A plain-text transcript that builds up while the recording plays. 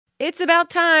It's about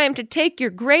time to take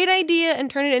your great idea and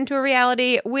turn it into a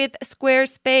reality with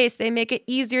Squarespace. They make it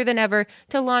easier than ever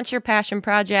to launch your passion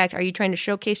project. Are you trying to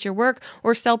showcase your work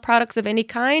or sell products of any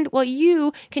kind? Well,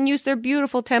 you can use their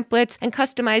beautiful templates and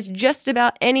customize just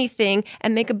about anything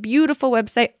and make a beautiful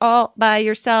website all by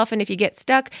yourself. And if you get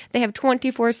stuck, they have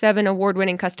 24/7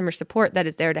 award-winning customer support that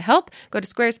is there to help. Go to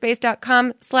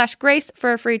squarespace.com/grace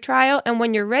for a free trial. And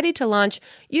when you're ready to launch,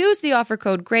 use the offer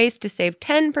code GRACE to save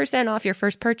 10% off your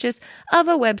first purchase of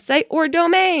a website or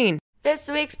domain. This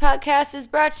week's podcast is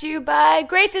brought to you by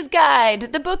Grace's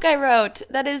Guide, the book I wrote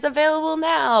that is available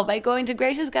now by going to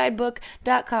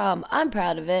gracesguidebook.com. I'm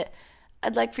proud of it.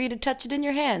 I'd like for you to touch it in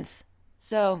your hands.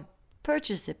 So,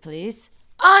 purchase it, please.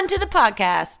 On to the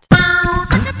podcast. Not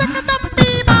too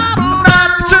deep, not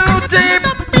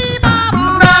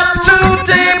too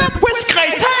deep with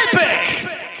Grace Helbig.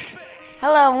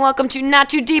 Hello and welcome to Not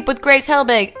Too Deep with Grace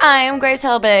Helbig. I am Grace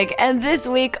Helbig, and this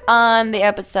week on the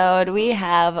episode we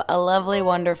have a lovely,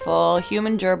 wonderful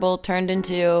human gerbil turned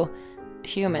into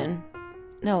human.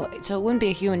 No, so it wouldn't be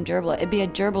a human gerbil. It'd be a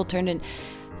gerbil turned in...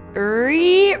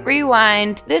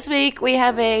 Rewind. This week we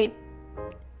have a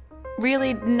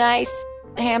really nice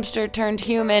hamster turned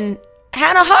human,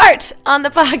 Hannah Hart, on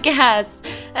the podcast.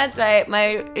 That's right.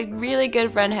 My really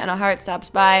good friend Hannah Hart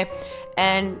stops by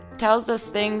and tells us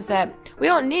things that we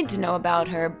don't need to know about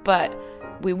her, but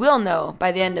we will know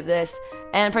by the end of this,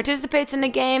 and participates in a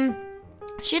game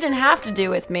she didn't have to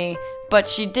do with me, but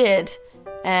she did,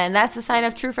 and that's a sign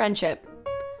of true friendship.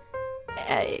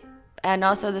 And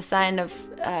also the sign of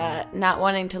not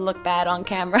wanting to look bad on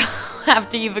camera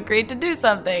after you've agreed to do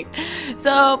something.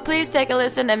 So please take a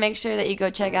listen and make sure that you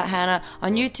go check out Hannah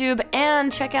on YouTube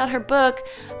and check out her book,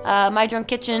 My Drunk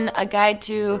Kitchen, A Guide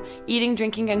to Eating,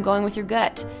 Drinking, and Going With Your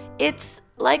Gut. It's,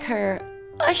 like her,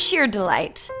 a sheer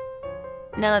delight.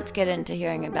 Now let's get into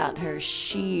hearing about her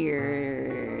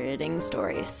shearing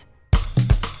stories.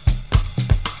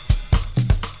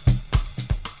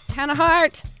 Hannah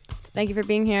Hart! Thank you for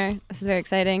being here. This is very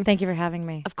exciting. Thank you for having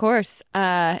me. Of course.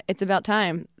 It's about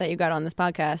time that you got on this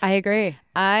podcast. I agree.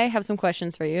 I have some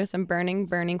questions for you, some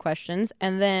burning questions,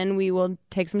 and then we will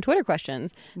take some Twitter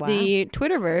questions. Wow. The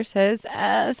Twitterverse has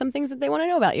some things that they want to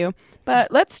know about you. But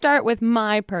let's start with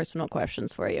my personal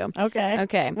questions for you.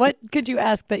 Okay. What could you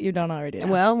ask that you don't already know?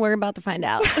 Well, we're about to find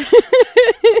out.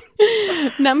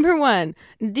 Number one,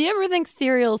 do you ever think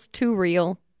cereal's too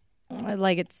real?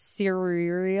 Like it's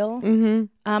cereal?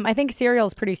 Mm-hmm. I think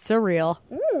cereal's pretty surreal.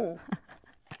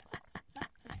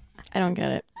 I don't get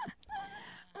it.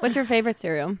 What's your favorite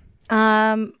cereal?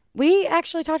 We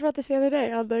actually talked about this the other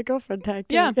day on the girlfriend tag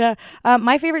team. Yeah.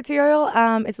 My favorite cereal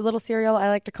is a little cereal I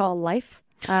like to call Life.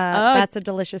 That's a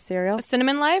delicious cereal.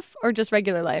 Cinnamon Life or just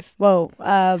regular Life? Whoa.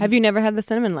 Have you never had the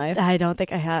Cinnamon Life? I don't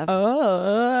think I have. Oh.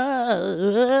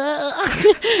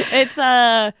 It's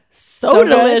so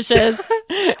delicious.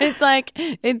 It's like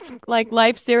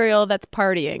Life cereal that's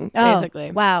partying, basically.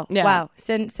 Oh, wow. Yeah. Wow.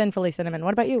 Sinfully cinnamon.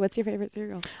 What about you? What's your favorite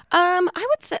cereal? I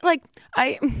would say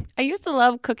I used to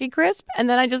love Cookie Crisp, and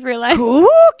then I just realized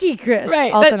Cookie Crisp.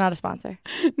 Right. Also not a sponsor.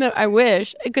 No, I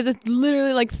wish, because it's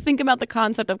literally like, think about the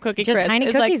concept of Cookie Just Crisp. tiny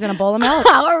It's cookies like, in a bowl of milk.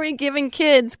 How are we giving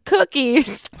kids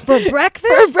cookies For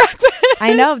breakfast?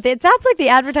 I know. It sounds like the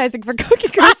advertising for Cookie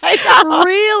Crisp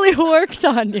really worked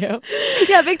on you.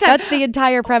 Yeah, big time. That's the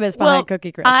entire premise behind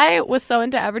Cookie Crisp. I was so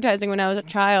into advertising when I was a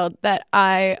child that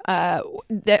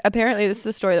apparently this is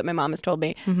a story that my mom has told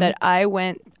me, that I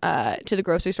went to the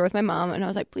grocery store with my mom and I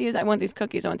was like, please, I want these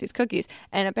cookies.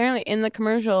 And apparently in the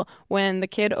commercial, when the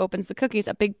kid opens the cookies,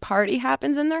 a big party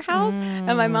happens in their house.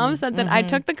 And my mom said that I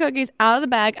took the cookies out of the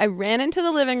bag, I ran into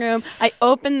the living room, I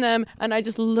opened them, and I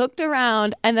just looked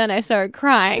around, and then I started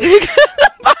crying because the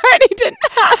party didn't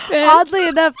happen. Oddly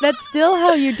enough, that's still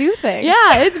how you do things.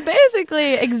 Yeah, it's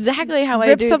basically exactly how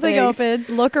I do Rip something things. open,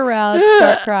 look around,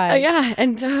 start crying. Yeah,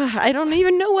 and I don't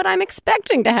even know what I'm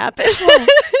expecting to happen.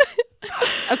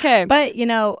 Okay. But,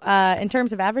 in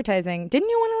terms of advertising, didn't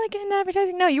you want to get into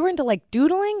advertising? No, you were into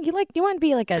doodling. You want to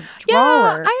be like a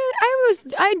drawer. Yeah,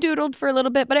 I doodled for a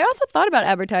little bit, but I also thought about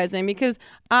advertising because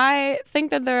I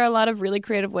think that there are a lot of really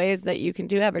creative ways that you can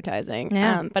do advertising.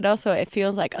 Yeah. But also it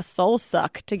feels like a soul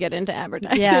suck to get into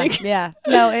advertising. Yeah.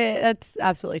 No, that's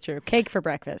absolutely true. Cake for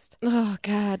breakfast. Oh,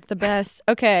 God, the best.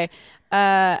 Okay.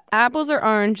 Apples or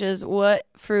oranges, what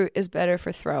fruit is better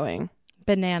for throwing?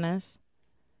 Bananas.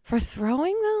 For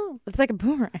throwing, though? It's like a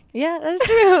boomerang. Yeah, that's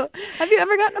true. Have you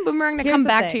ever gotten a boomerang to Here's come the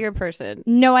back thing. to your person?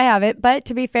 No, I haven't. But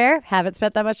to be fair, haven't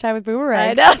spent that much time with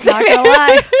boomerangs. I know. Not gonna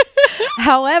lie.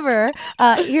 However,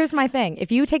 here's my thing.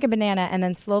 If you take a banana and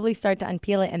then slowly start to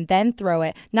unpeel it and then throw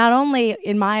it, not only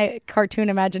in my cartoon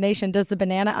imagination does the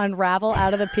banana unravel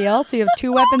out of the peel, so you have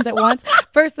two weapons at once.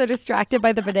 First, they're distracted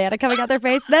by the banana coming out their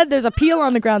face. Then there's a peel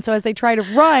on the ground, so as they try to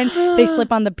run, they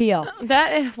slip on the peel.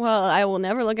 Well, I will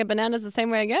never look at bananas the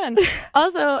same way again.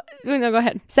 Also, no, go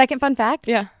ahead. Second fun fact.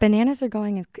 Yeah. Bananas are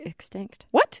going extinct.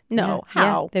 What? No. Yeah,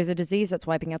 How? yeah. There's a disease that's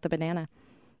wiping out the banana.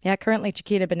 Yeah, currently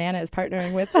Chiquita Banana is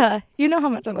partnering with, you know how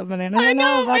much I love bananas. I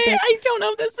know about this. I don't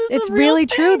know if this is It's a real really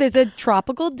thing. true. There's a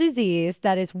tropical disease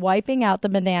that is wiping out the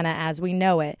banana as we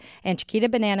know it. And Chiquita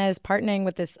Banana is partnering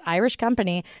with this Irish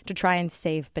company to try and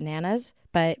save bananas.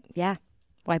 But yeah,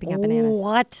 wiping out bananas.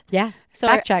 What? Yeah. So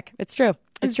Fact check. It's true.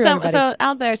 It's true, everybody. So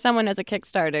out there, someone has a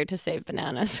Kickstarter to save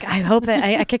bananas. I hope that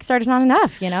a Kickstarter's not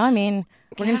enough, you know? I mean,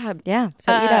 we're gonna,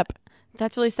 so eat up.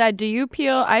 That's really sad. Do you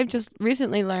peel? I've just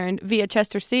recently learned via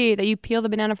Chester C that you peel the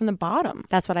banana from the bottom.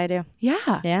 That's what I do.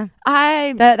 Yeah. Yeah.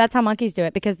 That's how monkeys do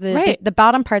it because the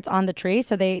bottom part's on the tree,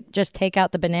 so they just take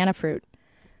out the banana fruit.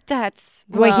 the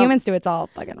way humans do it's all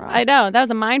fucking wrong. I know. That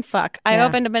was a mind fuck. I Yeah.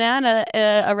 opened a banana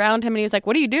around him and he was like,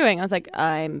 "What are you doing?" I was like,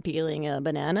 "I'm peeling a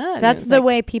banana." And That's it was the like,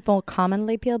 way people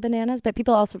commonly peel bananas, but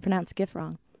people also pronounce GIF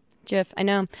wrong. Jif, I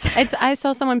know. I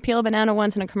saw someone peel a banana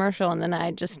once in a commercial, and then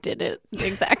I just did it the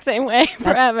exact same way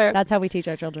forever. That's how we teach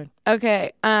our children.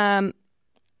 Okay.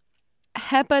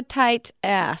 Hepatite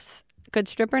ass. Good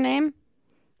stripper name?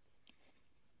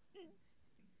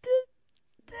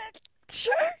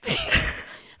 Sure.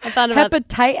 I thought about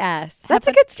Hepatite ass. That's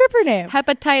a good stripper name.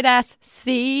 Hepatite ass.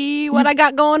 See what I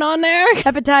got going on there?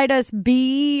 Hepatitis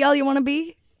B. All you want to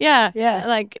be? Yeah. Yeah.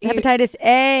 Like Hepatitis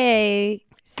A.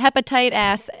 Hepatite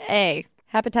ass A.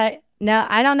 Hepatite. No,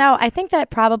 I don't know. I think that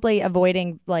probably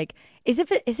avoiding is it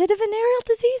a venereal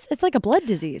disease? It's like a blood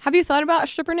disease. Have you thought about a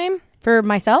stripper name? For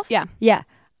myself? Yeah. Yeah.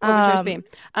 What would yours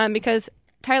be? Because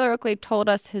Tyler Oakley told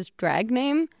us his drag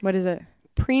name, What is it?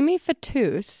 Preemie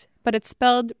Fetus, but it's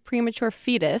spelled premature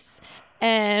fetus.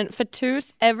 And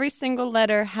fetus, every single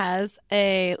letter has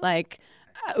a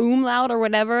umlaut or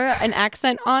whatever, an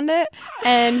accent on it,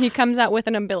 and he comes out with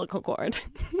an umbilical cord.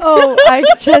 Oh, I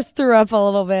just threw up a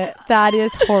little bit. That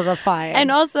is horrifying. And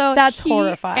also, That's he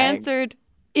horrifying. answered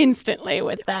instantly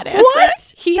with that answer.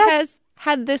 What? He has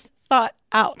had this thought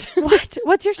out. What?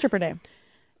 What's your stripper name?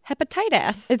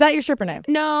 Hepatitis. Is that your stripper name?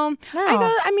 No. No.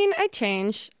 I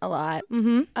change a lot.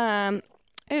 Mm-hmm.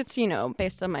 It's,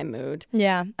 based on my mood.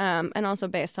 Yeah. And also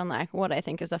based on what I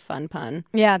think is a fun pun.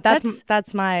 Yeah,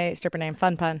 that's my stripper name.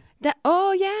 Fun pun.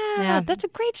 Yeah. That's a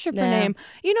great stripper name.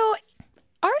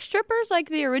 Are strippers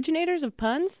the originators of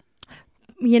puns?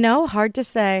 Hard to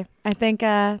say. I think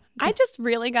I just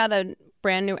really got a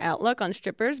brand new outlook on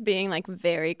strippers being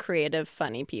very creative,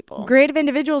 funny people. creative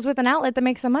individuals with an outlet that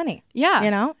makes some money. Yeah.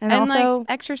 And also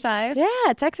exercise. Yeah,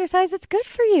 it's exercise. It's good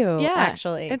for you. Yeah.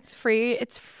 Actually. It's free.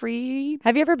 It's free.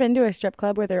 Have you ever been to a strip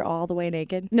club where they're all the way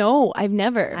naked? No, I've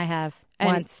never. I have. And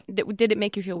once. Did it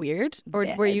make you feel weird? Or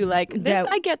were you like, this?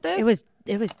 I get this?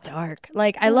 It was dark.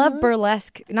 I love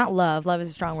burlesque. Not love. Love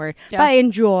is a strong word. Yeah. But I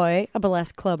enjoy a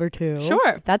burlesque club or two.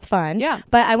 Sure. That's fun. Yeah.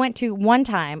 But I went to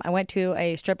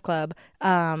a strip club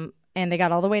and they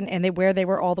got all the way and they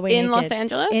were all the way in naked. Los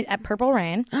Angeles? At Purple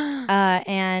Rain.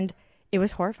 And it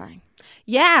was horrifying.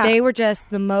 Yeah. They were just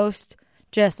the most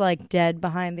dead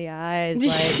behind the eyes.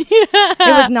 It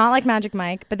was not like Magic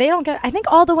Mike, but they don't get I think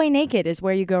All the Way Naked is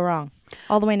where you go wrong.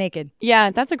 All the Way Naked.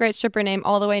 Yeah, that's a great stripper name,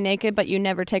 All the Way Naked, but you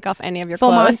never take off any of your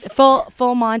clothes.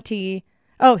 Full Monty.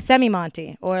 Oh, semi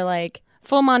Monty or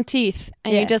Full Monteith,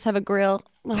 and you just have a grill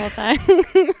the whole time.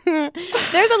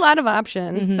 There's a lot of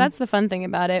options. Mm-hmm. That's the fun thing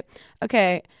about it.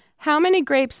 Okay, how many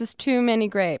grapes is too many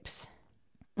grapes?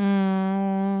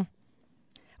 Well,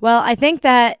 I think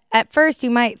that at first you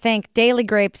might think daily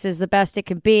grapes is the best it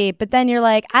could be, but then you're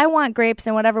like, I want grapes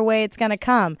in whatever way it's going to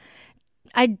come.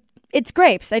 It's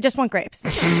grapes. I just want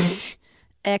grapes.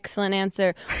 Excellent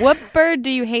answer. What bird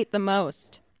do you hate the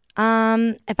most?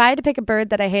 If I had to pick a bird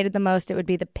that I hated the most, it would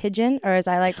be the pigeon, or as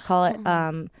I like to call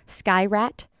it, sky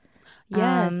rat.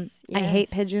 Yes. I hate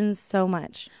pigeons so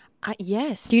much.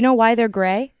 Yes. Do you know why they're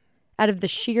gray? Out of the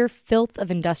sheer filth of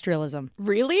industrialism.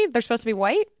 Really? They're supposed to be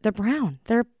white? They're brown.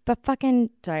 They're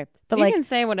sorry. But you can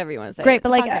say whatever you want to say. Great, It's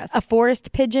but a a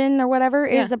forest pigeon or whatever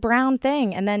is Yeah. a brown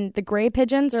thing. And then the gray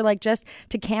pigeons are just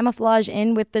to camouflage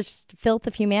in with this filth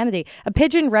of humanity. A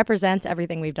pigeon represents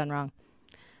everything we've done wrong.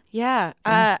 Yeah.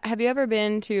 Have you ever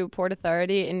been to Port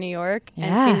Authority in New York and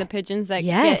Yeah. seen the pigeons that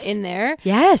get in there?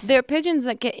 Yes. They're pigeons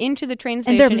that get into the train And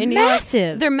station they're in New York.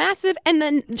 massive. They're massive, and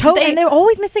then and they're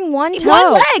always missing one toe.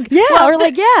 one leg. Yeah, Well, or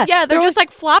like, yeah. Yeah, they're just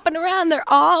like flopping around. They're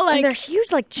all like and they're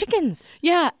huge like chickens.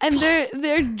 yeah, and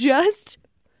they're just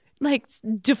like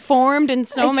deformed in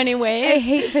so many ways. I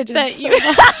hate pigeons that so you-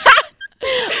 much.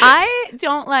 I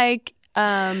don't like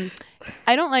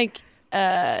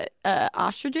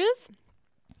ostriches.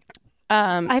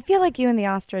 I feel like you and the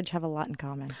ostrich have a lot in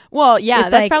common. Well, yeah, It's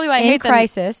that's like probably why I in hate them.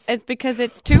 crisis. It's because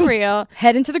it's too real.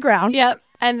 Head into the ground. Yep.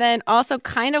 And then also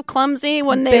kind of clumsy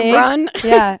when they Big. run.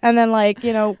 Yeah, and then like,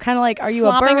 kind of like, are you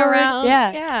a Flopping bird? around.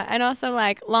 Yeah. Yeah. And also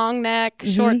like long neck,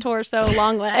 short torso,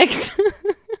 long legs.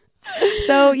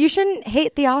 So you shouldn't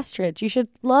hate the ostrich. You should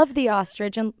love the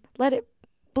ostrich and let it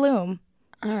bloom.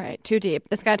 All right, too deep.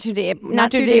 This got too deep.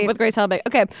 Not too too deep deep. with Grace Helbig.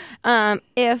 Okay.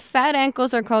 If fat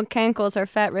ankles are called cankles, are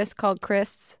fat wrists called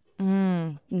crists?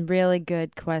 Really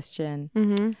good question.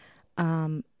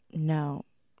 Mm-hmm. No.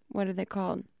 What are they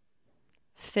called?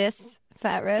 Fists?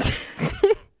 Fat wrists?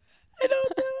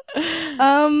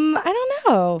 I don't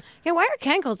know. Yeah, why are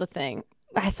cankles a thing?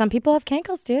 Some people have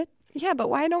cankles, dude. Yeah, but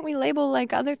why don't we label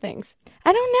like other things?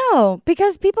 I don't know,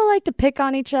 because people like to pick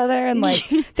on each other and like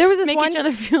there was this Make one each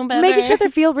other feel better. make each other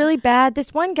feel really bad.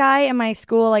 This one guy in my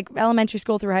school, like elementary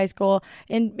school through high school,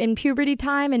 in puberty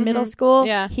time in middle school,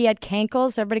 Yeah. he had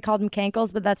cankles. So everybody called him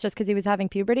cankles, but that's just because he was having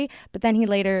puberty. But then he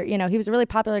later, he was a really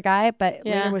popular guy, but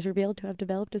Yeah. later was revealed to have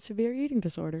developed a severe eating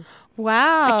disorder.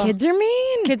 Wow. Kids are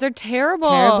mean. Kids are terrible.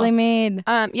 Terribly mean.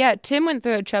 Yeah, Tim went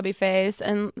through a chubby phase,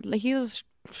 and he was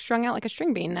strung out like a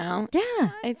string bean now.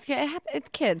 Yeah. It's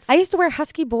kids. I used to wear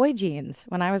husky boy jeans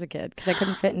when I was a kid because I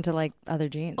couldn't fit into like other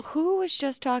jeans. Who was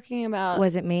just talking about...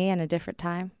 Was it me in a different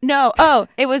time? No. Oh,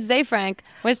 it was Zay Frank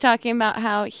was talking about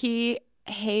how he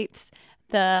hates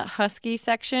the husky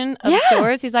section of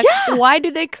stores. He's like, why do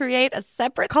they create a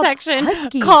separate section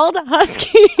husky. called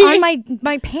husky? On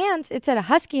my pants, it said a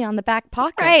husky on the back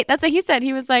pocket. Right. That's what he said.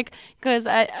 He was like, because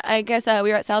I guess we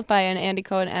were at South by and Andy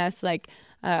Cohen asked like,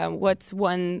 what's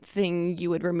one thing you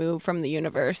would remove from the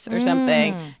universe or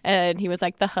something? And he was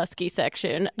like, the husky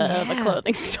section of a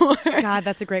clothing store. God,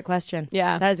 that's a great question.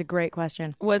 Yeah. That is a great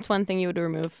question. What's one thing you would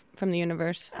remove from the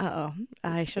universe? Uh-oh.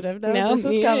 I should have known No, this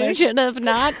was you coming. should have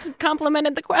not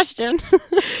complimented the question.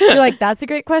 You're like, that's a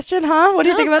great question, huh? What do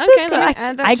you think about Okay, this? let me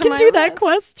add that I to can my do that list.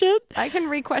 question. I can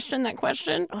re-question that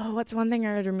question. Oh, what's one thing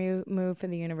I would remove from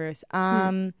the universe?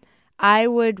 I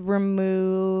would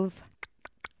remove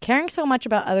caring so much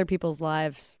about other people's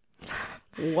lives.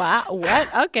 Wow.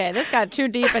 What? Okay, this got too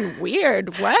deep and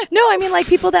weird. What? No, I mean like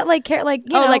people that like care, like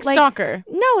like stalker.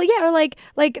 No, yeah, or like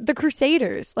the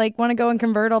Crusaders, like want to go and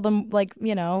convert all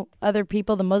the other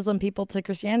people, the Muslim people, to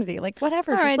Christianity, like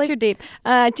whatever. All just right, like, too deep.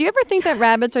 Do you ever think that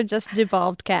rabbits are just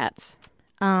devolved cats?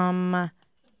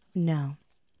 no,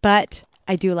 but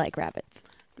I do like rabbits.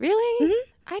 Really?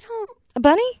 I don't. A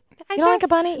bunny? You don't like a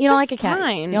bunny? You don't like a they're cat?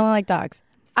 fine. You only like dogs?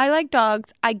 I like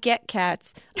dogs. I get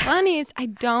cats. Bunnies, I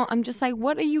don't. I'm just like,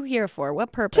 what are you here for?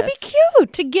 What purpose? To be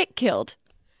cute. To get killed.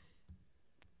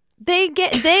 They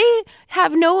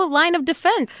have no line of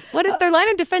defense. What is their line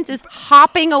of defense? Is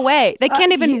hopping away. They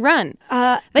can't even run.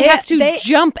 They have to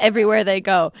jump everywhere they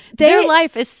go. Their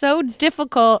life is so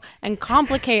difficult and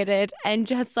complicated and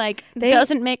just like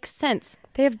doesn't make sense.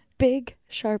 They have big,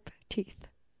 sharp teeth.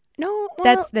 No,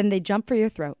 well, Then they jump for your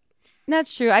throat.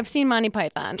 That's true. I've seen Monty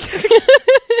Python.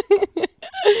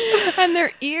 And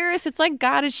their ears, it's like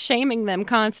God is shaming them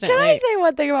constantly. Can I say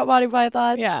one thing about Monty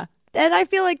Python? Yeah. And I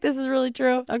feel like this is really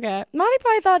true. Okay. Monty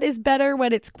Python is better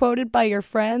when it's quoted by your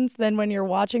friends than when you're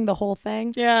watching the whole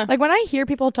thing. Yeah. Like when I hear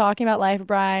people talking about Life of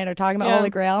Brian or talking about Holy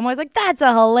Grail, I'm always like, that's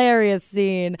a hilarious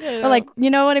scene. Or like, you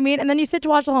know what I mean? And then you sit to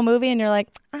watch the whole movie and you're like,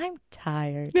 I'm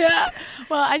tired. Yeah.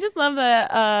 Well, I just love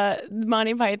that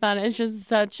Monty Python is just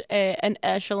such an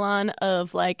echelon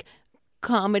of like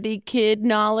comedy kid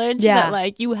knowledge that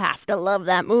like you have to love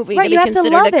that movie to be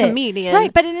considered a comedian.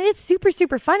 Right, but it is super,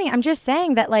 super funny. I'm just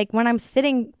saying that like when I'm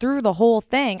sitting through the whole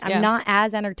thing, I'm not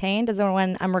as entertained as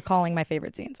when I'm recalling my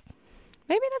favorite scenes.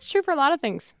 Maybe that's true for a lot of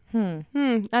things.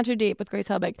 Not too deep with Grace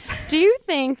Helbig. Do you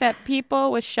think that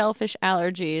people with shellfish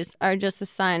allergies are just a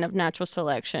sign of natural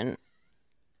selection?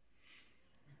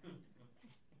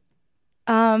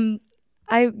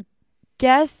 I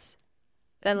guess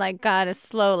That like God is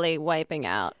slowly wiping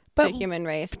out the human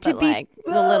race, but be-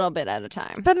 a little bit at a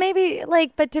time. But maybe,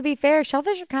 like, but to be fair,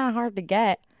 shellfish are kind of hard to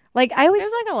get. Like, I always,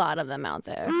 There's like a lot of them out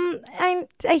there.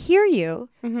 I hear you,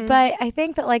 but I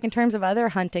think that, like, in terms of other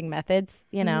hunting methods,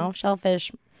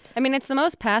 shellfish. I mean, it's the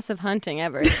most passive hunting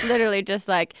ever. It's literally just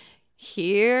like,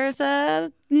 here's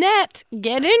a net,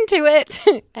 get into it.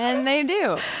 And they do.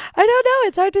 I don't know.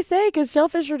 It's hard to say because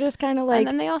shellfish are just kind of like. And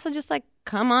then they also just like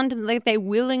come on to, like, they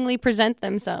willingly present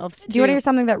themselves. Do you want to hear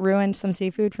something that ruined some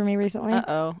seafood for me recently?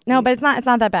 Uh-oh. No, but it's not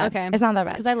that bad. Okay. It's not that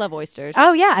bad. Because I love oysters.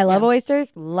 Oh, yeah. I love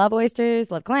oysters, love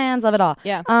clams, love it all.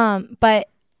 Yeah. But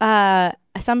I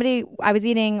was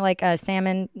eating like a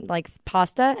salmon like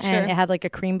pasta and it had like a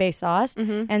cream based sauce.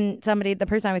 And the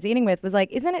person I was eating with was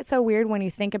like, isn't it so weird when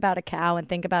you think about a cow and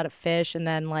think about a fish and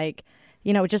then like,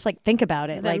 you know, just like think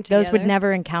about it. Them like those would together.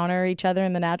 never encounter each other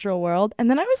in the natural world. And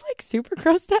then I was like super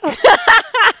grossed out.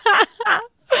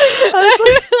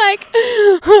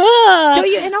 Don't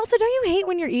you hate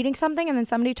when you're eating something and then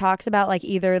somebody talks about like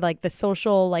either like the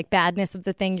social like badness of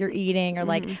the thing you're eating or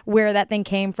like where that thing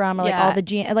came from or like all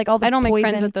the all the I don't poison. make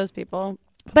friends with those people.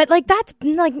 But like that's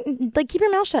like keep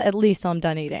your mouth shut at least till I'm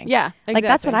done eating. Yeah, exactly. Like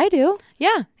that's what I do.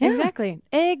 Yeah, exactly.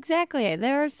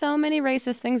 There are so many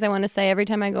racist things I want to say every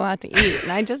time I go out to eat,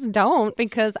 and I just don't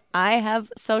because I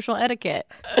have social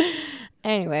etiquette.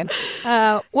 Anyway,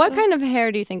 what kind of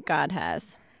hair do you think God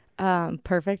has?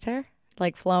 Perfect hair,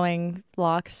 like flowing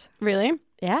locks. Really?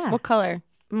 Yeah. What color?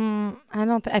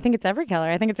 I think it's every color.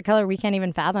 I think it's a color we can't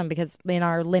even fathom because in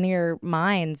our linear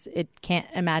minds, it can't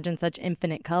imagine such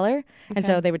infinite color. And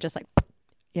so they would just like,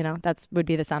 you know, would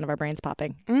be the sound of our brains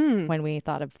popping when we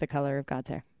thought of the color of God's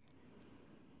hair.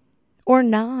 Or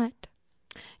not.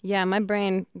 Yeah, my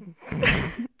brain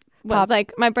was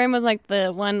like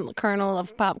the one kernel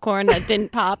of popcorn that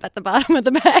didn't pop at the bottom of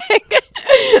the bag.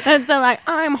 And so like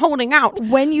I'm holding out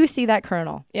when you see that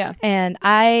kernel. Yeah. And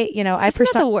I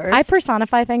the worst. I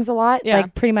personify things a lot,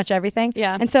 like pretty much everything.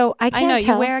 Yeah. And so I can't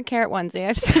tell. You wear a carrot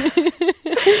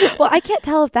onesie. Well, I can't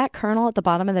tell if that kernel at the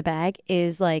bottom of the bag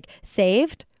is like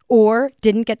saved or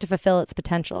didn't get to fulfill its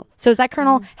potential. So is that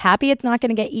kernel happy it's not going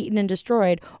to get eaten and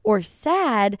destroyed, or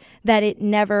sad that it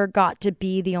never got to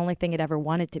be the only thing it ever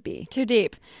wanted to be? Too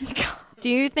deep. Do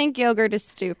you think yogurt is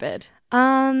stupid?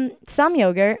 Some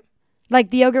yogurt. Like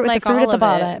the yogurt with Like the fruit all at the of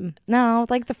bottom. No,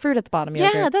 like the fruit at the bottom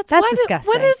yogurt. Yeah, that's disgusting.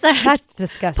 What is that? That's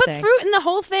disgusting. Put fruit in the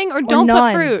whole thing or Or don't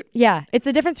none. put fruit. Yeah, it's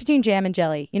the difference between jam and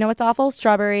jelly. You know what's awful?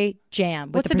 Strawberry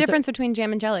jam. What's the difference between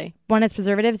jam and jelly? One is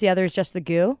preservatives, the other is just the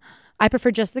goo. I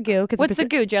prefer just the goo. What's the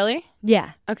goo, jelly?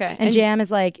 Yeah. Okay. And jam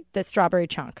is like the strawberry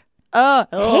chunk. Oh,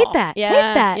 Hate that. Yeah,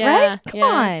 Hate that, right? Come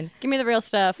on. Give me the real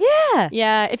stuff. Yeah.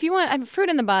 Yeah. If you want fruit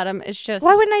in the bottom, it's just.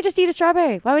 Why wouldn't I just eat a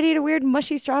strawberry? Why would I eat a weird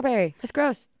mushy strawberry? That's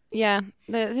gross. Yeah.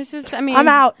 This is. I mean. I'm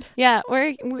out. Yeah.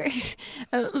 We're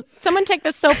someone take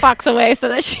the soapbox away so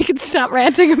that she can stop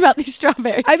ranting about these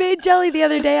strawberries. I made jelly the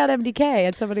other day on MDK,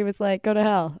 and somebody was like, "Go to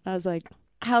hell." I was like,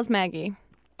 "How's Maggie?"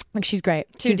 Like she's great.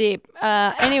 Too deep.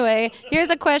 Anyway, here's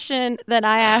a question that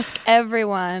I ask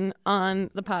everyone on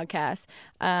the podcast.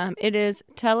 It is,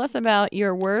 tell us about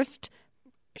your worst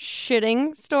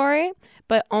shitting story,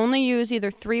 but only use either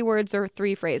 3 words or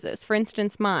 3 phrases. For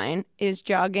instance, mine is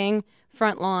jogging,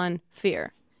 front lawn,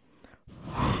 fear.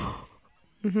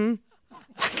 Okay,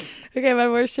 my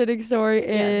worst shitting story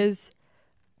is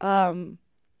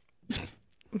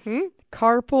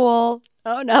carpool.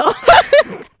 Oh, no.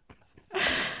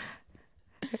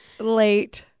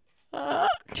 Late.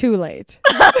 Too late.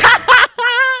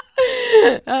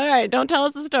 All right, don't tell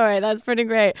us the story. That's pretty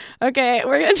great. Okay,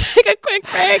 we're going to take a quick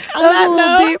break on That that was a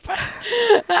little note. deep.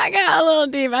 I got a little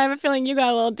deep. I have a feeling you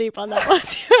got a little deep on that one,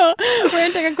 too. We're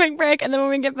going to take a quick break, and then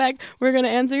when we get back, we're going to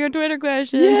answer your Twitter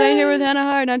questions. I'm here with Hannah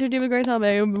Hart, Not Too Deep with Grace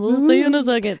Helbig. We'll see you in a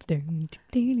second.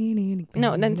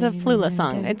 No, that's a Flula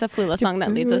song. It's a Flula song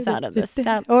that leads us out of this.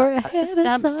 Stop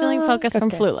stealing focus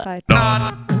from Flula. Fine.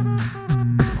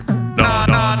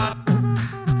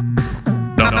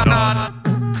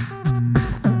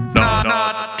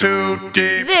 Not too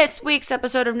deep. This week's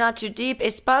episode of Not Too Deep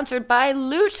is sponsored by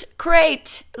Loot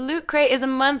Crate. Loot Crate is a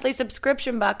monthly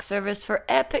subscription box service for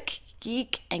epic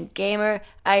geek and gamer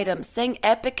items. Saying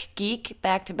epic geek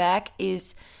back to back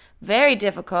is very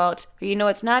difficult. Or you know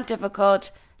it's not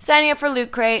difficult. Signing up for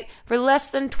Loot Crate for less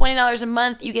than $20 a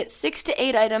month, you get 6 to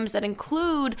 8 items that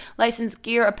include licensed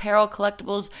gear, apparel,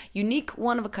 collectibles, unique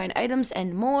one-of-a-kind items,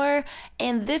 and more.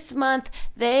 And this month,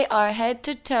 they are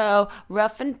head-to-toe,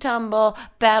 rough and tumble,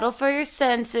 battle for your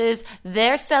senses.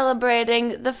 They're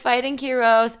celebrating the fighting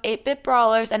heroes, 8-bit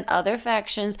brawlers, and other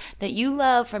factions that you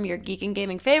love from your geek and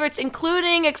gaming favorites,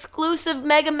 including exclusive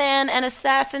Mega Man and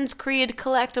Assassin's Creed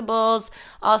collectibles,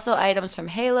 also items from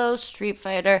Halo, Street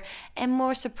Fighter, and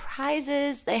more surprises.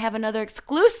 They have another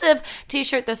exclusive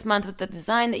t-shirt this month with a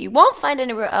design that you won't find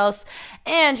anywhere else.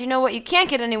 And you know what? You can't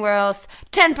get anywhere else.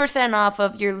 10% off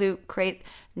of your Loot Crate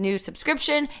new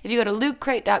subscription. If you go to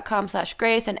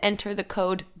lootcrate.com/grace and enter the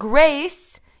code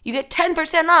GRACE, You get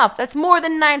 10% off. That's more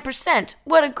than 9%.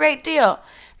 What a great deal.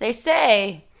 They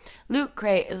say Loot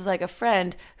Crate is like a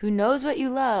friend who knows what you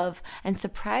love and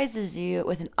surprises you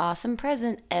with an awesome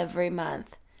present every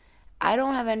month. I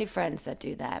don't have any friends that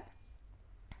do that.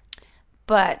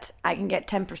 But I can get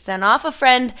 10% off a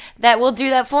friend that will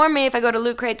do that for me if I go to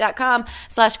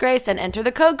lootcrate.com/Grace and enter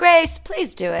the code GRACE.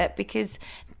 Please do it, because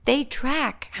they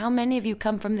track how many of you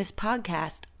come from this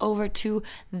podcast over to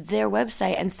their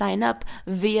website and sign up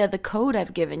via the code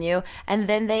I've given you. And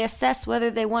then they assess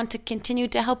whether they want to continue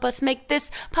to help us make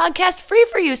this podcast free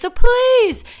for you. So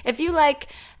please, if you like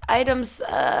items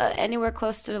anywhere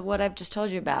close to what I've just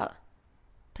told you about,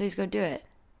 please go do it.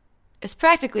 It's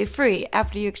practically free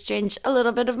after you exchange a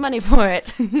little bit of money for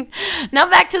it. Now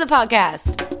back to the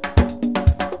podcast.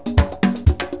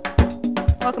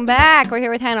 Welcome back. We're here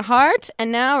with Hannah Hart,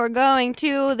 and now we're going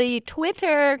to the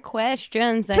Twitter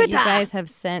questions that you guys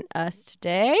have sent us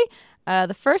today.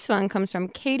 The first one comes from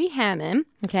Katie Hammond.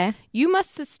 Okay. You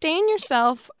must sustain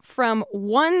yourself from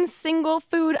one single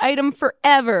food item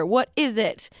forever. What is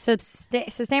it?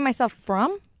 Sustain myself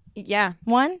from? Yeah.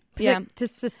 One? Yeah. To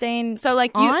sustain So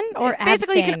like on or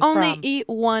basically you can only from? eat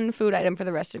one food item for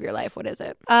the rest of your life. What is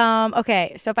it?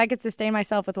 Okay, so if I could sustain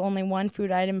myself with only one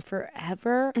food item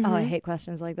forever, oh, I hate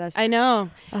questions like this. I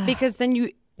know, because then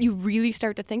you really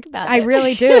start to think about it. I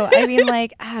really do. I mean,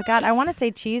 like, oh God, I want to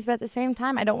say cheese, but at the same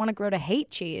time, I don't want to grow to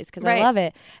hate cheese because I love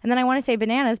it. And then I want to say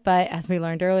bananas, but as we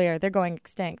learned earlier, they're going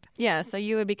extinct. Yeah, so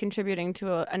you would be contributing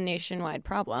to a nationwide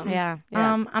problem. Yeah.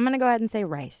 I'm going to go ahead and say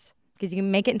rice, because you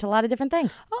can make it into a lot of different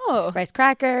things. Oh. Rice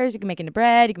crackers, you can make it into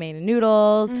bread, you can make it into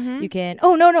noodles, you can,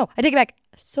 oh, no, I take it back.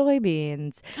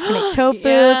 Soybeans. You can make tofu, you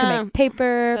can make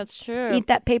paper. That's true. Eat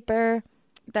that paper.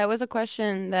 That was a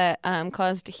question that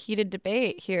caused heated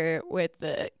debate here with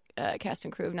the cast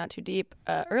and crew of Not Too Deep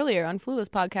earlier on Flula's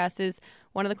podcast. Is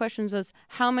one of the questions was,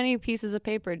 how many pieces of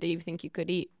paper do you think you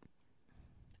could eat?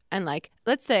 And like,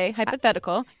 let's say,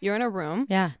 hypothetical, you're in a room.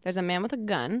 Yeah. There's a man with a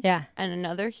gun. Yeah. And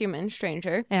another human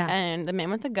stranger. Yeah. And the man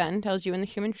with the gun tells you and the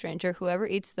human stranger, whoever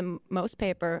eats the most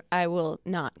paper, I will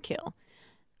not kill.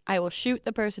 I will shoot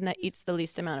the person that eats the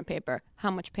least amount of paper. How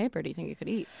much paper do you think you could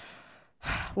eat?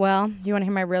 Well, you want to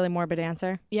hear my really morbid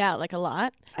answer? Yeah, like a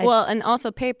lot. Well, and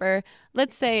also paper.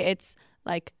 Let's say it's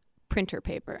like printer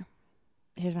paper.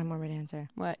 Here's my morbid answer.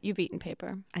 What? You've eaten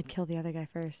paper. I'd kill the other guy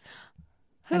first.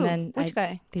 Who? And then Which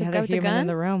guy? The guy other with the human gun? in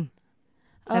the room.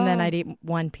 And then Oh. I'd eat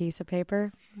one piece of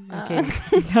paper. Okay,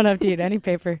 you don't have to eat any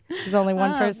paper. There's only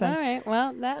one person. All right.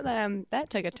 Well, that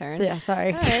took a turn. Yeah,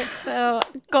 sorry. All right. So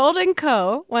Golden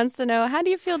Co. wants to know, how do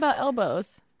you feel about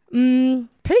elbows?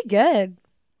 Pretty good.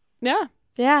 Yeah.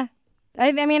 Yeah.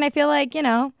 I mean, I feel like,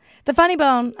 the funny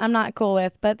bone I'm not cool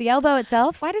with, but the elbow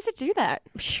itself, Why does it do that?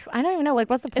 I don't even know. Like,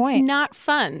 what's the point? It's not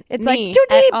fun. It's me like too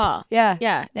deep. At all. Yeah.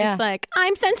 Yeah. Yeah. It's like,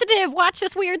 I'm sensitive. Watch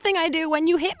this weird thing I do when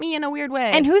you hit me in a weird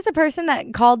way. And who's the person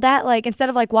that called that, like, instead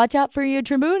of like, watch out for your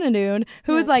tribune,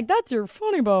 who was like, that's your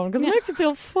funny bone because it makes you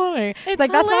feel funny. It's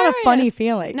like, that's not a funny hilarious.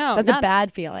 feeling. No, that's a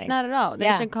bad feeling. Not at all. They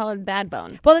Yeah. should call it bad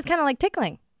bone. Well, it's kind of like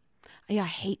tickling. Yeah, I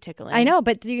hate tickling. I know,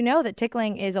 but do you know that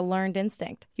tickling is a learned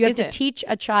instinct? You have Is to it? teach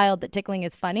a child that tickling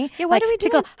is funny. Yeah, why like, do we do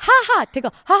tickle? that? Ha ha,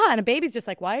 tickle, ha ha, and a baby's just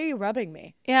like, why are you rubbing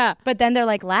me? Yeah. But then they're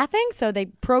like laughing, so they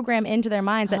program into their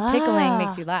minds that tickling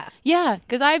makes you laugh. Yeah,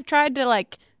 because I've tried to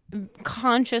like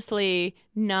consciously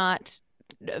not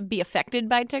be affected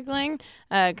by tickling,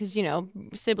 because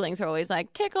siblings are always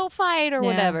like tickle fight or Yeah.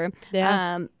 whatever.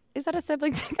 Yeah. Is that a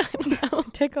sibling thing? I don't know.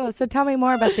 Tickle. So tell me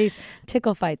more about these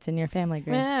tickle fights in your family,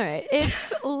 Grace. All right.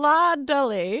 It's La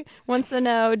Dully wants to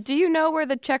know, do you know where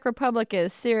the Czech Republic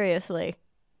is? Seriously.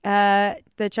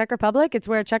 The Czech Republic, it's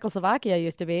where Czechoslovakia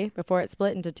used to be before it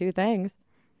split into two things.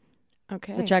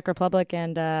 Okay. The Czech Republic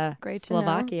and Great to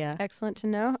Slovakia. know. Excellent to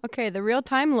know. Okay, the real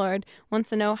Time Lord wants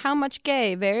to know, how much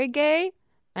gay? Very gay?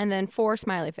 And then 4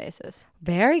 smiley faces.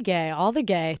 Very gay, all the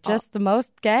gay, just the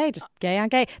most gay, just gay on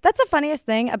gay. That's the funniest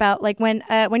thing about like when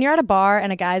you're at a bar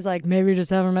and a guy's like, maybe you just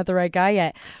haven't met the right guy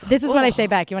yet. This is what I say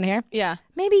back. You want to hear? Yeah.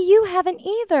 Maybe you haven't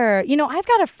either. I've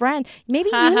got a friend. Maybe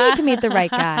you need to meet the right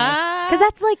guy. Because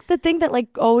that's like the thing that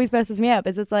like always messes me up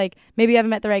is it's like, maybe you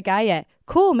haven't met the right guy yet.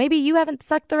 Cool. Maybe you haven't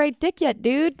sucked the right dick yet,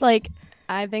 dude. Like,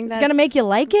 I think it's going to make you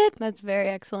like it. That's very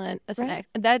excellent. Right.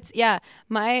 That's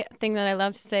my thing that I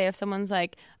love to say if someone's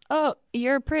like, oh,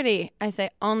 you're pretty, I say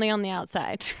only on the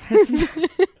outside.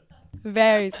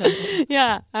 Very simple.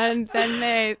 Yeah. And then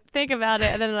they think about it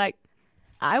and then they're like,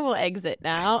 I will exit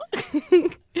now.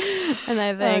 And I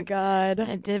Oh, think, God.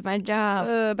 I did my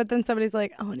job. But then somebody's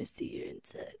like, I want to see your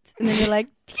insides. And then you're like,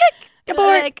 tick.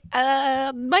 Like,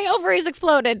 my ovaries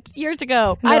exploded years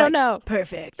ago. I don't know.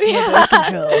 Perfect. Yeah.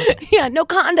 Control. Yeah, no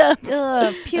condoms.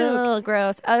 Ugh, puke. Ugh,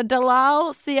 gross.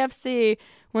 Dalal CFC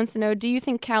wants to know, do you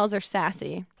think cows are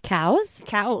sassy? Cows?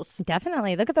 Cows.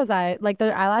 Definitely. Look at those eyes. Like,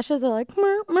 their eyelashes are like,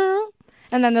 meow, meow.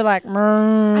 And then they're like,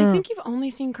 meow. I think you've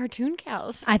only seen cartoon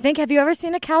cows. Have you ever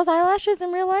seen a cow's eyelashes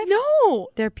in real life? No.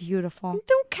 They're beautiful.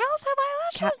 Don't cows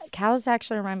have eyelashes? Cows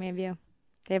actually remind me of you.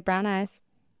 They have brown eyes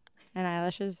and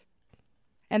eyelashes.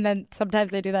 And then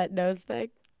sometimes they do that nose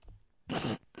thing.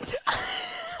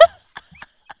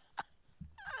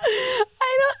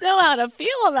 I don't know how to feel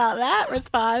about that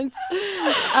response.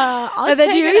 I'll And then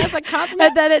take it as a compliment.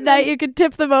 And then at night you can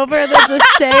tip them over and they'll just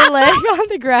stay laying on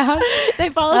the ground. They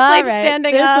fall asleep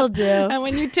standing up. This'll do. And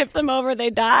when you tip them over, they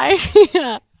die.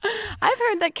 Yeah. I've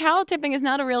heard that cow tipping is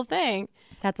not a real thing.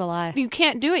 That's a lie. You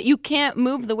can't do it. You can't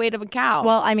move the weight of a cow.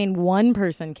 Well, I mean, one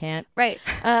person can't. Right.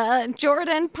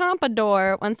 Jordan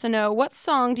Pompadour wants to know, what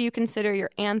song do you consider your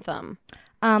anthem?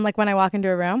 Like when I walk into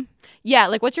a room? Yeah,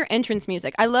 like what's your entrance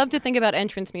music? I love to think about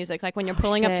entrance music. Like when you're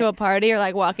pulling up to a party or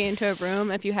like walking into a room,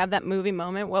 if you have that movie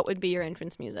moment, what would be your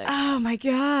entrance music? Oh my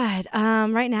God.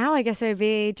 Right now, I guess it would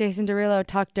be Jason Derulo,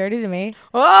 Talk Dirty to Me.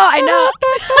 Oh, I know.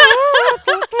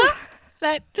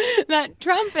 that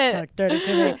trumpet. Talk Dirty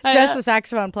to Me. Just the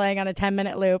saxophone playing on a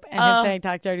 10-minute loop and him saying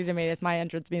Talk Dirty to Me is my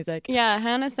entrance music. Yeah,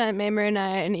 Hannah sent Mamrie and I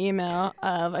an email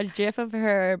of a gif of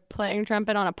her playing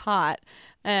trumpet on a pot.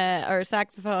 Or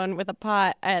saxophone with a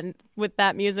pot and with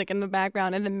that music in the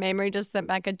background, and then Mamrie just sent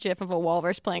back a gif of a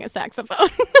walrus playing a saxophone.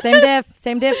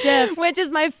 Same diff gif. Which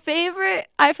is my favorite.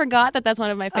 I forgot that's one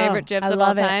of my favorite gifs of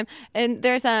all time. And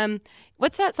there's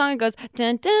what's that song that goes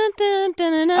dun dun dun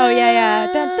dun dun? Oh yeah.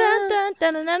 Dun dun dun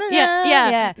dun dun dun.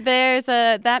 Yeah. There's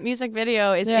that music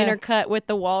video is intercut with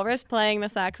the walrus playing the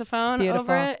saxophone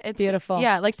over it. It's beautiful.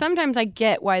 Yeah, like sometimes I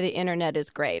get why the internet is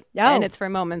great, and it's for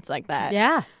moments like that.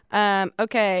 Yeah.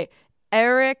 Okay.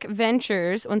 Eric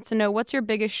Ventures wants to know, what's your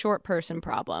biggest short person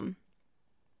problem?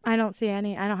 I don't see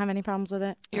any. I don't have any problems with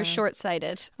it. You're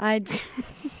short-sighted.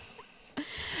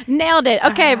 Nailed it.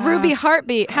 Okay, Ruby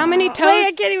Heartbeat. How many toes? Wait,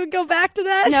 I can't even go back to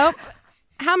that. Nope.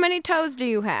 How many toes do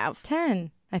you have?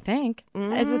 10, I think.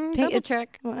 Double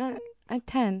check.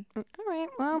 10. All right.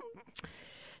 Well,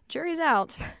 jury's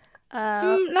out.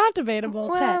 Not debatable.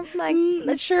 Well, 10. like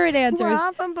the short answer is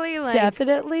probably like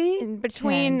definitely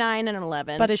between 10. 9 and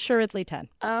 11, but assuredly 10.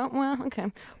 Oh well,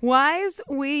 okay. Wise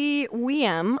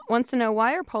Weem wants to know,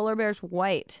 why are polar bears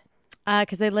white?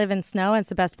 Because they live in snow and it's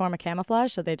the best form of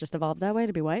camouflage, so they just evolved that way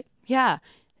to be white. Yeah.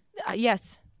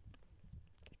 Yes.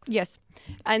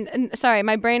 And sorry,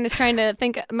 my brain is trying to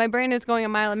think. My brain is going a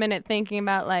mile a minute thinking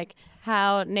about like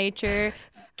how nature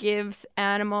gives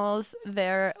animals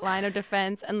their line of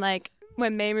defense, and like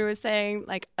when Mamie was saying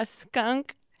like a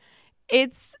skunk,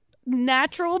 its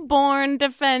natural born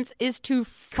defense is to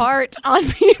fart on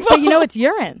people. But you know, it's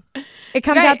urine. It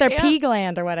comes out their yeah. pee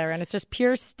gland or whatever, and it's just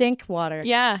pure stink water.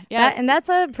 Yeah. And that's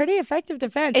a pretty effective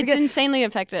defense. It's insanely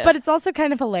effective. But it's also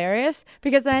kind of hilarious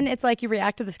because then it's like you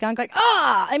react to the skunk like,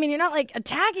 I mean, you're not like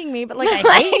attacking me, but like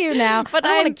I hate you now. But I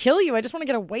don't want to kill you. I just want to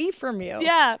get away from you.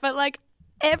 Yeah, but like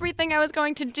everything I was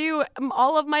going to do,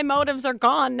 all of my motives are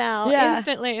gone now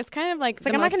instantly. It's kind of like, it's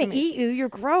like, I'm not going to eat you. You're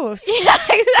gross. Yeah,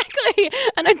 exactly.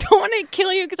 And I don't want to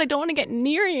kill you because I don't want to get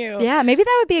near you. Yeah, maybe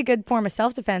that would be a good form of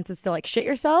self-defense, is to like shit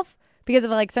yourself. Because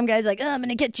of like some guy's like, I'm going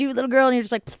to get you, little girl. And you're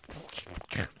just like,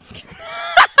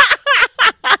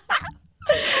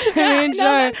 I mean,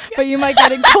 sure. But you might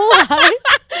get a cold eye.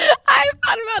 I've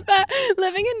thought about that.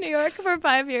 Living in New York for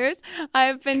 5 years,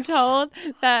 I've been told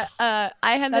that I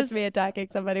had That's this... me attacking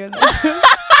somebody with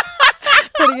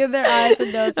putting in their eyes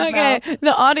and nose and mouth.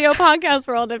 The audio podcast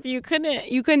world, if you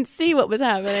couldn't see what was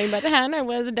happening, but Hannah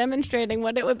was demonstrating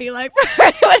what it would be like for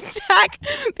her to attack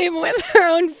people with her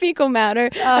own fecal matter,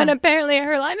 and apparently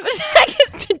her line of attack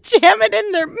is to jam it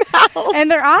in their mouth and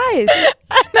their eyes.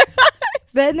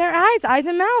 Then their eyes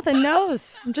and mouth and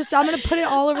nose. I'm going to put it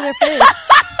all over their face.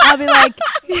 I'll be like,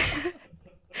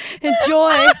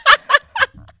 enjoy.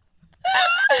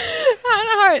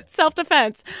 Hannah Hart,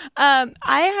 self-defense.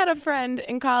 I had a friend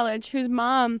in college whose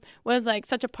mom was like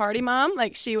such a party mom.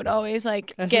 Like she would always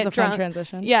like get drunk. Fun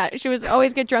transition. Yeah, she was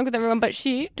always get drunk with everyone. But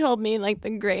she told me like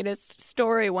the greatest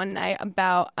story one night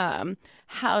about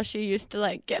how she used to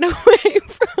like get away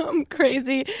from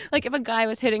crazy. Like if a guy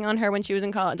was hitting on her when she was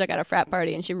in college, like at a frat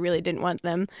party, and she really didn't want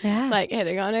them like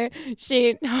hitting on her,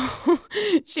 she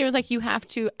was like, you have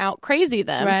to out crazy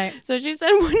them. Right. So she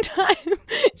said one time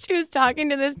she was talking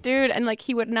to this dude, and like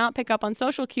he would not pick up on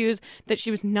social cues that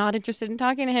she was not interested in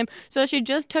talking to him. So she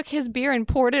just took his beer and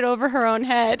poured it over her own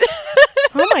head.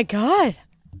 Oh my God.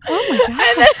 Oh my God.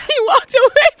 And then he walked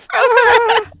away from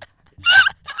her.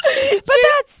 But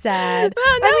that's sad.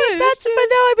 Well, no,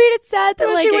 it's sad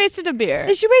that she wasted a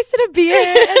beer. She wasted a beer,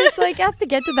 and it's like you have to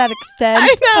get to that extent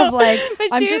I know, of like but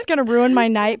I'm just gonna ruin my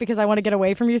night because I want to get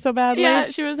away from you so badly. Yeah,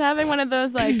 she was having one of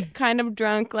those like kind of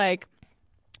drunk like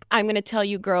I'm gonna tell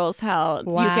you girls how you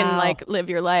can like live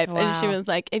your life, and she was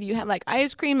like, if you have like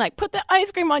ice cream, like put the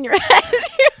ice cream on your head.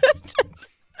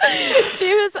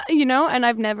 She was, and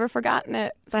I've never forgotten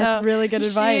it. That's really good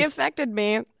advice. She affected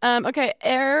me. Okay,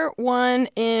 Air One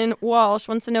in Walsh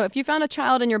wants to know, if you found a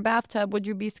child in your bathtub, would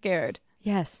you be scared?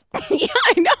 Yes. Yeah,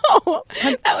 I know.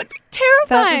 That would be terrifying.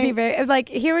 That would be very like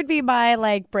here would be my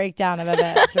like breakdown of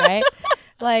events, right?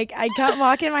 Like I'd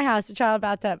walk in my house, a child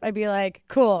bathtub. I'd be like,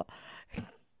 cool.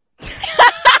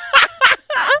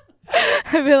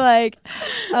 I'd be like,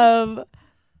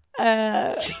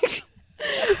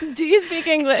 Do you speak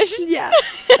English? Yeah.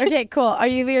 Okay, cool. Are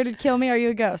you here to kill me? Are you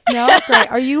a ghost? No?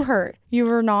 Great. Are you hurt? You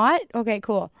were not? Okay,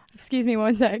 cool. Excuse me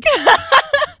 1 sec.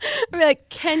 I'd be like,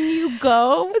 can you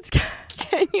go?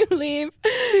 Can you leave?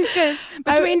 Because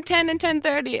between 10 and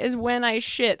 10:30 is when I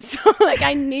shit. So, like,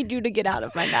 I need you to get out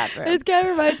of my bathroom. It kind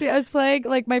of reminds me. I was playing,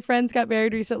 like, my friends got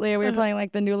married recently, and we were playing,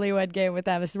 like, the newlywed game with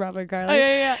them. This is Robert and Carly. Oh,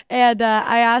 yeah. And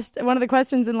I asked, one of the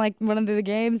questions in, like, one of the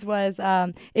games was,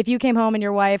 if you came home and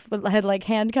your wife had, like,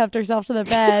 handcuffed herself to the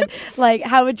bed, like,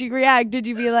 how would you react? Did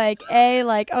you be like, A,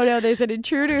 like, oh, no, there's an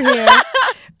intruder here?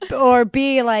 Or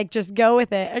B, like, just go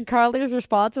with it? And Carly's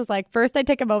response was like, first I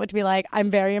take a moment to be like,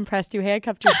 I'm very impressed you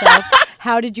handcuffed yourself.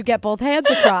 How did you get both hands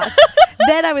across?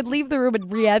 Then I would leave the room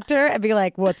and re-enter and be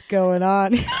like, what's going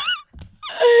on?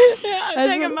 Yeah,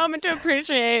 take a moment to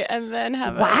appreciate and then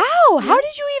have Wow, how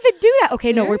did you even do that?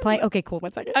 Okay, no, we're playing. Okay, cool,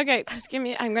 1 second. Okay, just give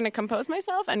me, I'm going to compose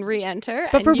myself and re-enter.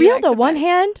 But for real though, one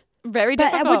hand? Very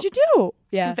difficult. What'd you do?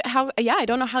 Yeah. I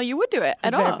don't know how you would do it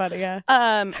at all. It's very funny,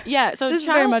 yeah. Yeah, so this is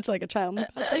very much like a child.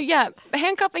 Yeah,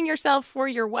 handcuffing yourself for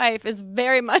your wife is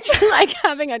very much like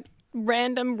having a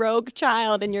random rogue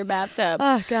child in your bathtub.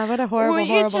 Oh God, what a horrible, we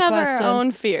horrible each have question. our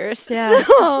own fears. Yeah.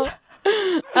 So,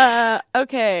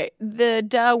 okay,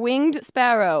 the winged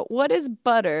sparrow. What is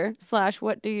butter /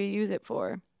 what do you use it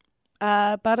for?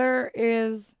 Butter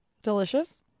is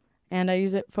delicious, and I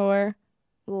use it for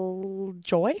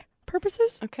joy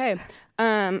purposes. Okay.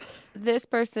 This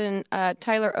person,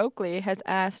 Tyler Oakley, has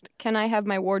asked, can I have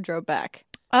my wardrobe back?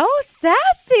 Oh,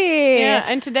 sassy. Yeah,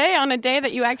 and today, on a day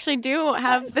that you actually do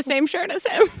have the same shirt as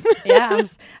him. Yeah, I'm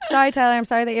sorry, Tyler. I'm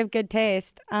sorry that you have good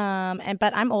taste.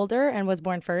 But I'm older and was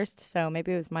born first, so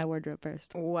maybe it was my wardrobe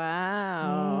first.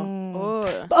 Wow.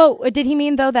 Oh, did he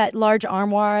mean, though, that large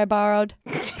armoire I borrowed?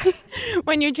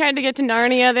 When you tried to get to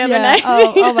Narnia the other night.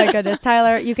 Oh, my goodness.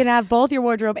 Tyler, you can have both your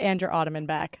wardrobe and your ottoman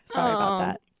back. Sorry about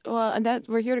that. Well, and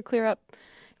we're here to clear up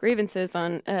grievances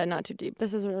on Not Too Deep.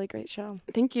 This is a really great show.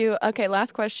 Thank you. Okay,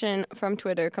 last question from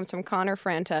Twitter comes from Connor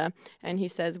Franta, and he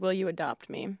says, will you adopt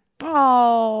me?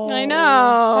 Oh, I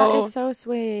know. That is so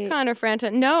sweet. Connor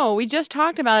Franta, no, we just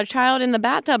talked about a child in the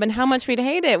bathtub and how much we'd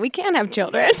hate it. We can't have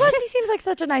children. Plus, he seems like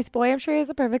such a nice boy. I'm sure he has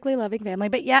a perfectly loving family.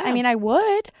 But yeah, I mean, I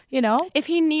would, If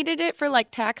he needed it for like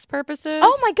tax purposes.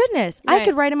 Oh my goodness. Right. I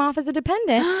could write him off as a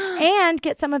dependent and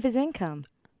get some of his income.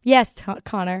 Yes,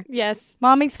 Connor. Yes.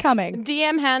 Mommy's coming.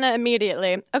 DM Hannah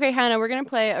immediately. Okay, Hannah, we're going to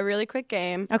play a really quick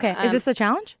game. Okay. Is this the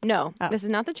challenge? No, This is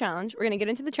not the challenge. We're going to get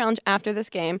into the challenge after this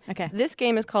game. Okay. This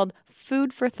game is called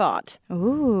Food for Thought.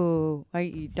 Ooh.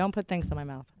 You don't put things in my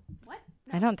mouth. What?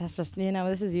 I don't. That's just,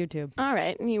 this is YouTube. All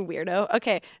right, you weirdo.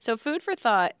 Okay, so Food for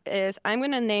Thought is I'm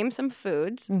going to name some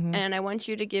foods, and I want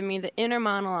you to give me the inner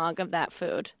monologue of that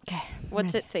food. Okay.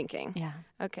 What's it thinking? Yeah.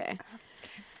 Okay. I love this game.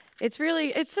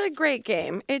 It's a great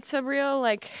game. It's a real,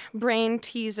 brain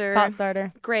teaser. Thought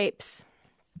starter. Grapes.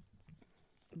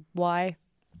 Why?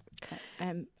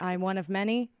 Am I one of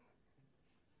many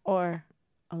or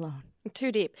alone?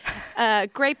 Too deep.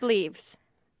 Grape leaves.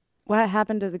 What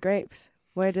happened to the grapes?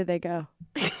 Where did they go?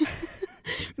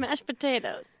 Mashed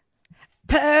potatoes.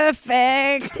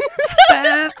 Perfect.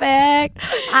 Perfect.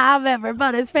 I'm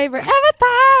everybody's favorite avatar.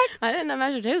 I didn't know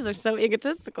mashed potatoes are so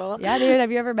egotistical. Yeah, dude.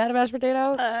 Have you ever met a mashed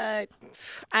potato?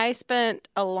 I spent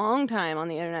a long time on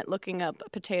the internet looking up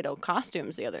potato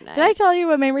costumes the other night. Did I tell you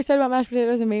what Mamrie said about mashed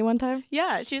potatoes and me one time?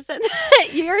 Yeah, she said that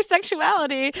your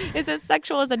sexuality is as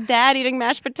sexual as a dad eating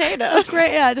mashed potatoes.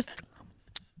 Great, yeah, just...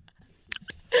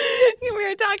 We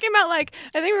were talking about, I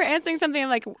think we were answering something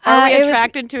like, are we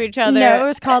attracted to each other? No, it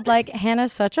was called,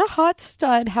 Hannah's such a hot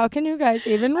stud. How can you guys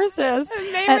even resist?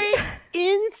 And Mary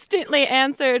instantly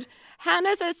answered,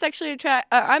 Hannah's as sexually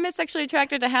I'm as sexually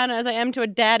attracted to Hannah as I am to a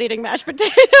dad eating mashed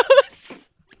potatoes.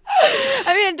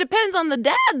 I mean, it depends on the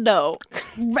dad, though.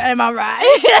 Am I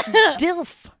right?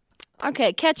 Dilf.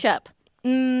 Okay, ketchup.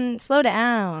 Slow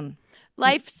down.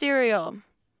 Life cereal.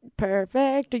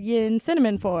 Perfect in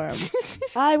cinnamon form.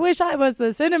 I wish I was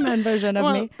the cinnamon version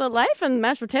of me. The life and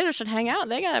mashed potatoes should hang out.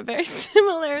 They got a very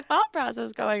similar thought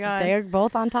process going on. They're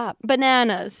both on top.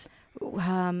 Bananas.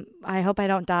 I hope I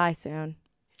don't die soon.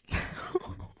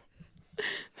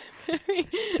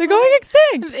 They're going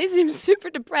extinct. They seem super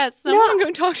depressed. Someone go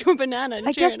talk to a banana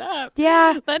and cheer it up.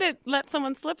 Yeah. Let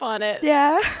someone slip on it.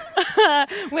 Yeah.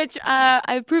 Which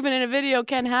I've proven in a video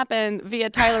can happen via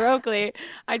Tyler Oakley.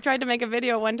 I tried to make a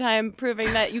video one time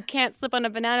proving that you can't slip on a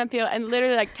banana peel, and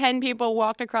literally like 10 people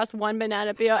walked across one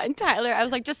banana peel, and Tyler, I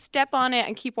was like, just step on it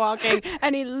and keep walking,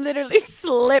 and he literally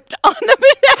slipped on the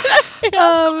banana peel.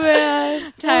 Oh,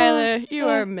 man. Tyler, you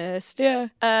are missed. Yeah.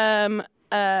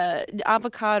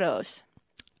 Avocados.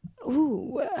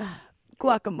 Ooh,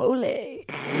 guacamole.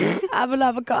 I have an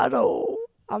avocado.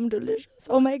 I'm delicious.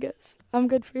 Omegas. I'm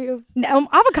good for you.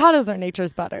 Avocados are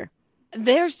nature's butter.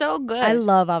 They're so good. I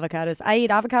love avocados. I eat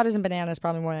avocados and bananas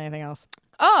probably more than anything else.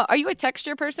 Oh, are you a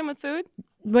texture person with food?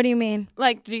 What do you mean?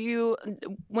 Like,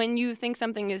 when you think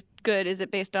something is good, is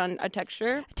it based on a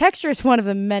texture? Texture is one of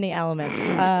the many elements.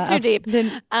 Too deep.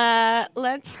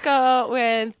 Let's go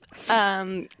with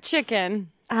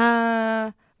chicken.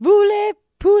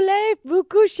 Voulez vous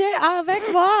coucher avec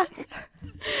moi?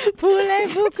 Voulez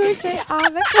vous coucher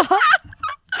avec moi?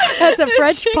 That's a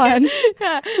French pun.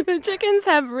 Yeah, the chickens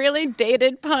have really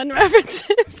dated pun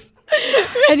references.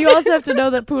 And you also have to know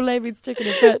that poulet means chicken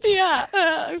in French.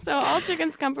 Yeah, so all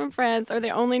chickens come from France, or they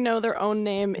only know their own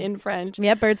name in French.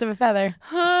 Yeah, birds of a feather.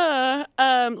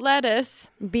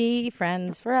 Lettuce. Be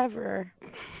friends forever.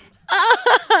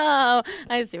 Oh,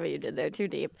 I see what you did there. Too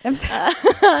deep.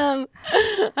 I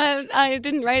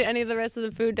didn't write any of the rest of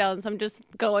the food down, so I'm just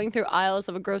going through aisles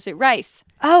of a grocery. Rice.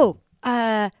 Oh,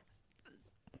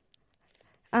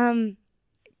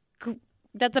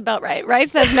 That's about right.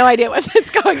 Rice has no idea what's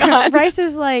going on. Rice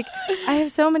is like, I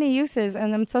have so many uses,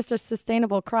 and I'm such a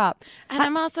sustainable crop. And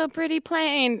I'm also pretty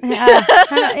plain.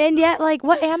 And yet, like,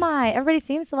 what am I? Everybody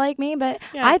seems to like me, but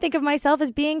Yeah. I think of myself as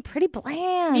being pretty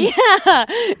bland. Yeah.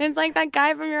 It's like that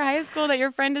guy from your high school that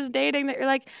your friend is dating that you're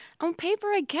like, on paper,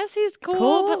 I guess he's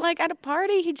cool, but like at a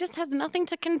party, he just has nothing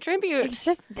to contribute. It's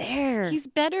just there. He's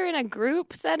better in a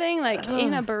group setting, like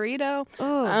in a burrito.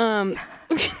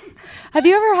 Have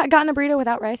you ever gotten a burrito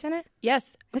without rice in it?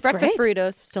 Yes. It's Breakfast great.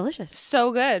 burritos. It's delicious.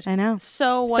 So good. I know. So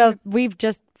So wonderful. we've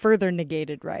just further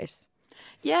negated rice.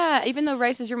 Yeah, even though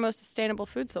rice is your most sustainable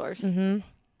food source. Mm-hmm.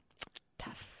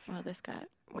 Tough. Well, this got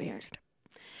weird.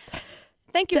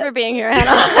 Thank you for being here,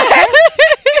 Hannah.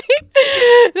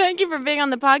 Thank you for being on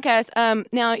the podcast.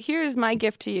 Now, here's my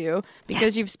gift to you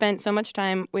because you've spent so much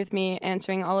time with me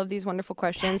answering all of these wonderful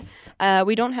questions.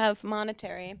 We don't have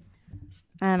monetary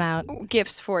I'm out.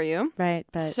 gifts for you. Right,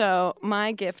 but So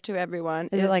my gift to everyone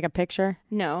is it like a picture?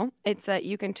 no, it's that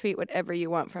you can tweet whatever you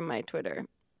want from my Twitter.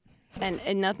 And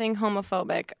nothing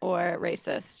homophobic or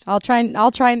racist. I'll try.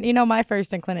 You know, my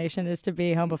first inclination is to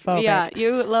be homophobic. Yeah,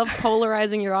 you love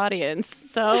polarizing your audience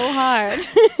so hard.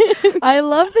 I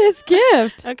love this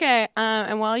gift. Okay,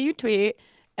 and while you tweet,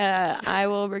 I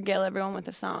will regale everyone with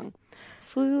a song.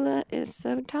 Flula is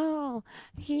so tall.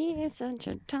 He is such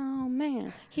a tall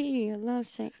man. He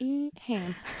loves to eat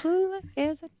ham. Flula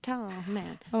is a tall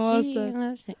man. He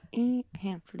loves to eat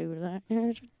ham. Flula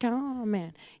is a tall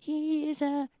man. He's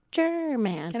a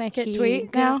German. Can I hit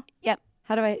tweet now? Yep.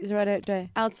 How do I? Do I?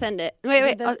 I'll send it.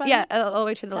 Wait. this button? Yeah, all the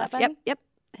way to the That left. button? Yep.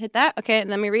 Hit that. Okay,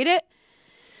 let me read it.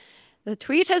 The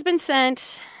tweet has been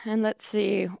sent, and let's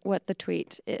see what the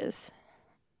tweet is.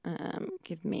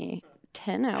 Give me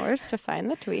 10 hours to find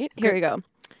the tweet. Here we go.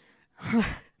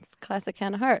 It's classic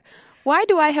Hannah Hart. Why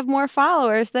do I have more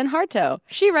followers than Harto?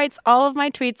 She writes all of my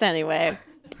tweets anyway.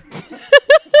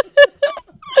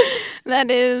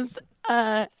 That is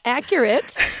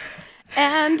accurate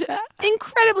and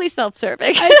incredibly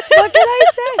self-serving. What can I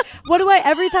say? What do I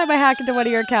every time I hack into one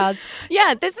of your accounts?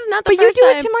 Yeah, this is not the But you first do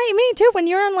time. it to me too. When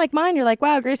you're on like mine, you're like,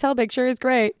 "Wow, Grace Helbig sure is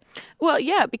great." Well,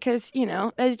 yeah, because,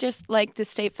 it's just like to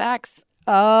state facts.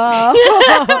 Oh,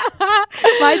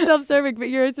 mine's self-serving, but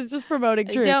yours is just promoting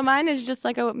truth. No, mine is just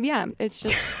like it's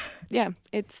just,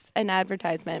 it's an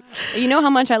advertisement. You know how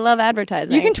much I love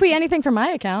advertising. You can tweet anything from my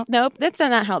account. Nope, that's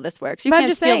not how this works. You But I'm can't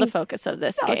just steal saying- the focus of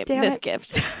this game, damn this it.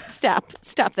 gift.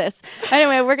 Stop this.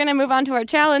 Anyway, we're going to move on to our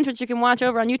challenge, which you can watch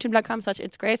over on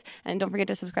youtube.com/itsgrace. And don't forget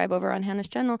to subscribe over on Hannah's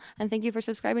channel. And thank you for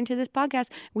subscribing to this podcast.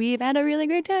 We've had a really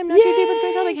great time. Not too deep with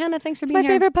Grace Helbig. Hannah, thanks for It's being my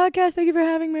here. favorite podcast. Thank you for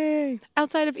having me.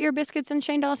 Outside of Ear Biscuits and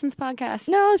Shane Dawson's podcast.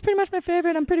 No, it's pretty much my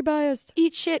favorite. I'm pretty biased.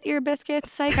 Eat shit, Ear Biscuits.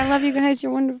 Psych, I love you guys.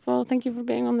 You're wonderful. Thank you for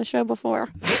being on the show before.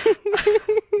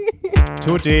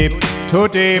 Too deep, too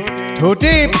deep, too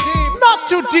deep, not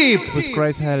too deep. With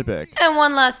Grace Helbig. And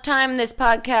one last time, this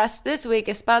podcast this week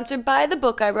is sponsored by the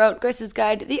book I wrote, Grace's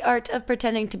Guide, The Art of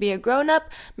Pretending to be a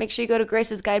Grown-Up. Make sure you go to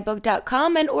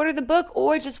gracesguidebook.com and order the book,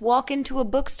 or just walk into a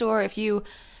bookstore if you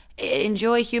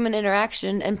enjoy human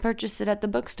interaction and purchase it at the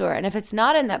bookstore. And if it's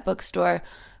not in that bookstore,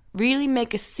 really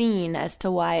make a scene as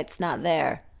to why it's not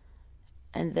there.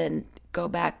 And then go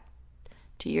back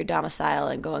to your domicile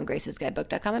and go on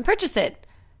gracesguidebook.com and purchase it.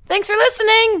 Thanks for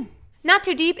listening! Not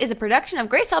Too Deep is a production of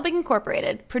Grace Helbig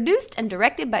Incorporated, produced and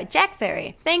directed by Jack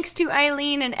Ferry. Thanks to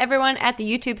Eileen and everyone at the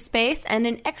YouTube space, and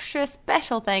an extra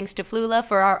special thanks to Flula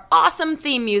for our awesome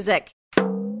theme music.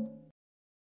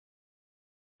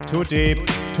 Too deep,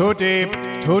 too deep,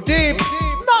 too deep,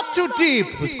 not too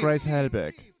deep. With Grace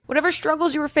Helbig. Whatever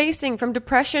struggles you are facing, from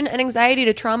depression and anxiety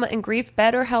to trauma and grief,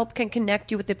 BetterHelp can connect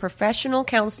you with a professional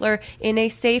counselor in a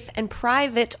safe and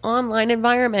private online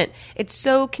environment. It's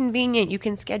so convenient. You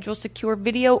can schedule secure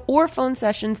video or phone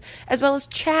sessions, as well as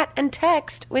chat and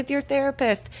text with your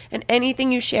therapist. And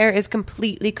anything you share is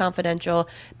completely confidential.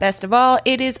 Best of all,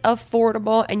 it is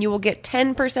affordable, and you will get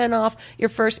 10% off your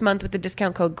first month with the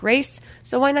discount code GRACE.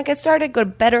 So why not get started? Go to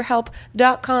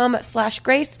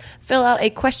betterhelp.com/grace. Fill out a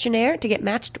questionnaire to get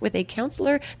matched with a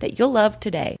counselor that you'll love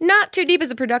today. Not Too Deep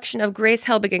is a production of Grace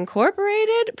Helbig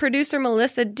Incorporated. Producer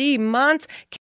Melissa D. Montz.